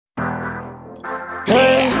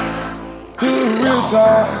Hey, real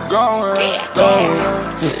time, going,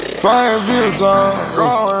 fire real time,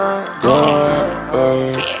 going,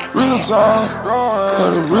 real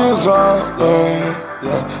time, real time,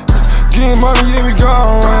 getting money, yeah we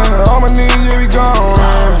going, on my knees, yeah we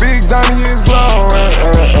going, big diamond, yeah it's glowing,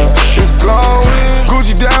 it's glowing,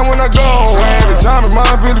 Gucci down when I go, every time it's mine,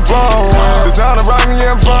 feel the phone, the sound of rockin',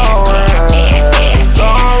 yeah I'm flowing.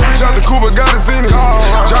 Shot the Cooper, got it in it.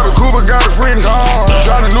 Shot the Cooper, got it friend.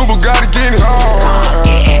 Shot the Nuba, got it get it.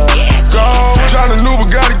 Shot the Nuba,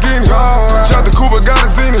 got it get it. Shot the Cooper, got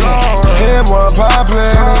it in it. Head one pop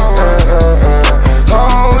planet.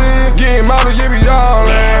 Getting model, yeah we all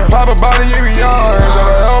in. Pop a body, yeah we all in. Shot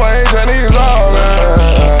the hell, I ain't trying niggas all in.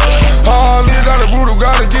 Lead out the Voodoo,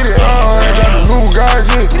 gotta get it. Shot the Nuba, gotta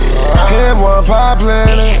get it. Head one pop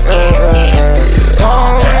planet.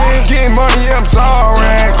 Getting money, yeah, I'm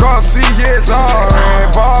touring. Cross C, yeah, it's alright.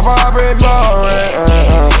 Pop, and blowing.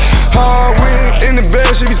 Hard whip in the bed,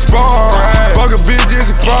 she be sparring. Fuck a bitch,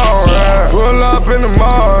 it's a foreign. Pull up in the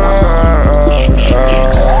morning.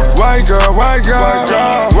 White girl, white girl.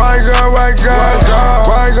 White girl, white girl.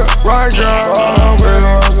 White girl, white girl.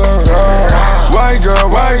 White girl,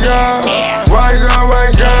 white girl. White girl,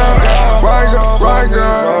 white girl. White girl, white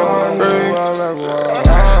girl.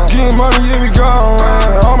 Getting money, yeah, we going.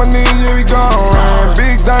 On my knees, yeah, we going.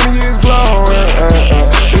 Big diamond, yeah, it's glowing.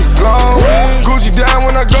 It's glowing. Gucci down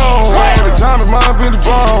when I go. Every time it's mine, feel the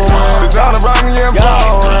phone. It's out of rockin', yeah, I'm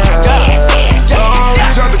flowing.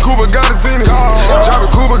 Shot the Cooper, got it in it. Shot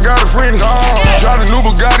the Cooper, got it friend. Shot the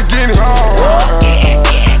Nuba, got it get it.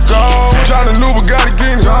 Shot the Nuba, got it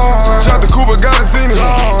get it. Shot the Cooper, got it in it.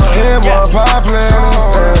 Head one pop planet.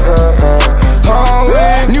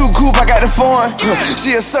 New coupe, I got the foreign.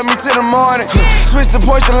 She'll sub me till the morning. Switch the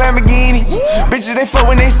Porsche to Lamborghini. Bitches, they fuck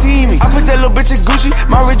when they see me. I put that little bitch in Gucci,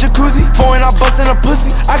 my rich jacuzzi. Foreign, I bustin' a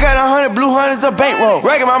pussy. I got 100 blue hundreds, the bankroll.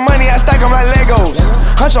 Ragging my money, I stack them like Legos.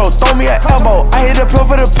 Huncho, throw me an elbow. I hit the pro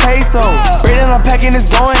for the peso. Breathing, I'm packing, it's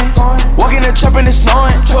going. Walking the trap and it's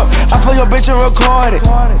snowing. I pull your bitch and record it.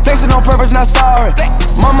 Flexing on purpose, not sorry.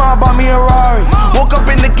 Mama bought me a Rari. Woke up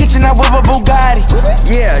in the kitchen, I whip a Bugatti.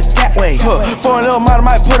 Yeah, that way. For a little model,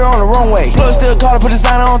 might put her on the runway. Plug still call her, put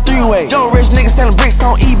designer on three-way. Young rich niggas selling bricks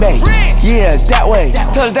on eBay. Yeah, that way.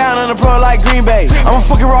 Touchdown on the pro like Green Bay. I'm a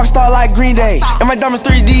fucking rock star like Green Day. And my diamonds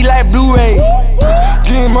 3D like Blu-ray.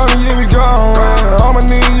 Getting money, yeah we going. On my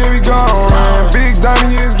knees, yeah we going. Big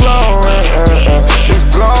diamond, yeah it's glowing. It's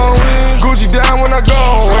glowing. Gucci down when I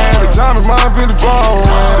go. Every time it's mine, feel the phone.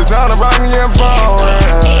 The sound of rockin', yeah I'm flowing.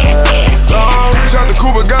 Shot the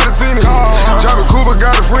Cooper, got it in it. Shot the Cooper,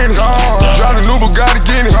 got it friend. Shot the Nuba, got it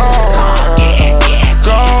get it.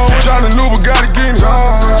 Shot the Nuba, got it get it.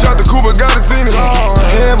 Shot the Cooper, got it in it.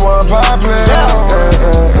 Head one pop planet.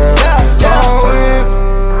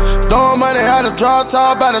 Throwing money out the drop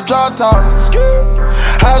top, by the drop top.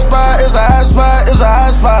 Hot spot is a hot spot, it's a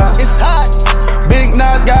hot spot. It's hot. Big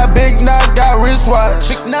knots, got wristwatch.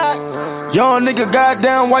 Big knot. Young nigga,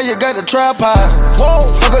 goddamn, why you got the tripod? Whoa.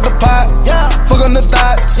 Fuck up the pot, Yeah. fuck on the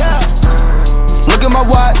thoughts. Yeah. Look at my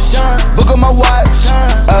watch, book on my watch.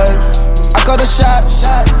 I call the shots,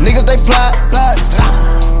 niggas they plot.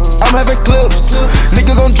 I'm having clips,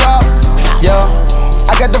 nigga gon' drop. Yo,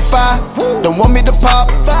 I got the fire, don't want me to pop.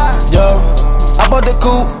 Yo, I bought the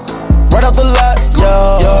coupe, right off the lot.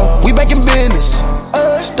 Yo, we back in business,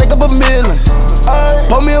 stack up a million.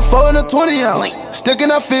 Pour me a 4 and a 20 ounce, still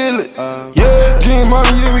can I feel it? Yeah, getting money,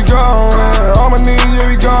 yeah we going. On my knees, yeah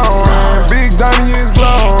we going. Big diamond, yeah it's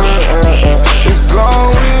glowing. It's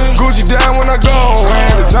glowing. Gucci down when I go.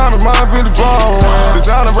 Every time it's mine, feel the phone. The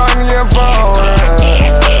sound of rockin', yeah I'm flowing.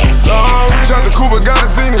 Shot the Cooper, got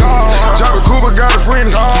it in it. Shot the Cooper, got it friend.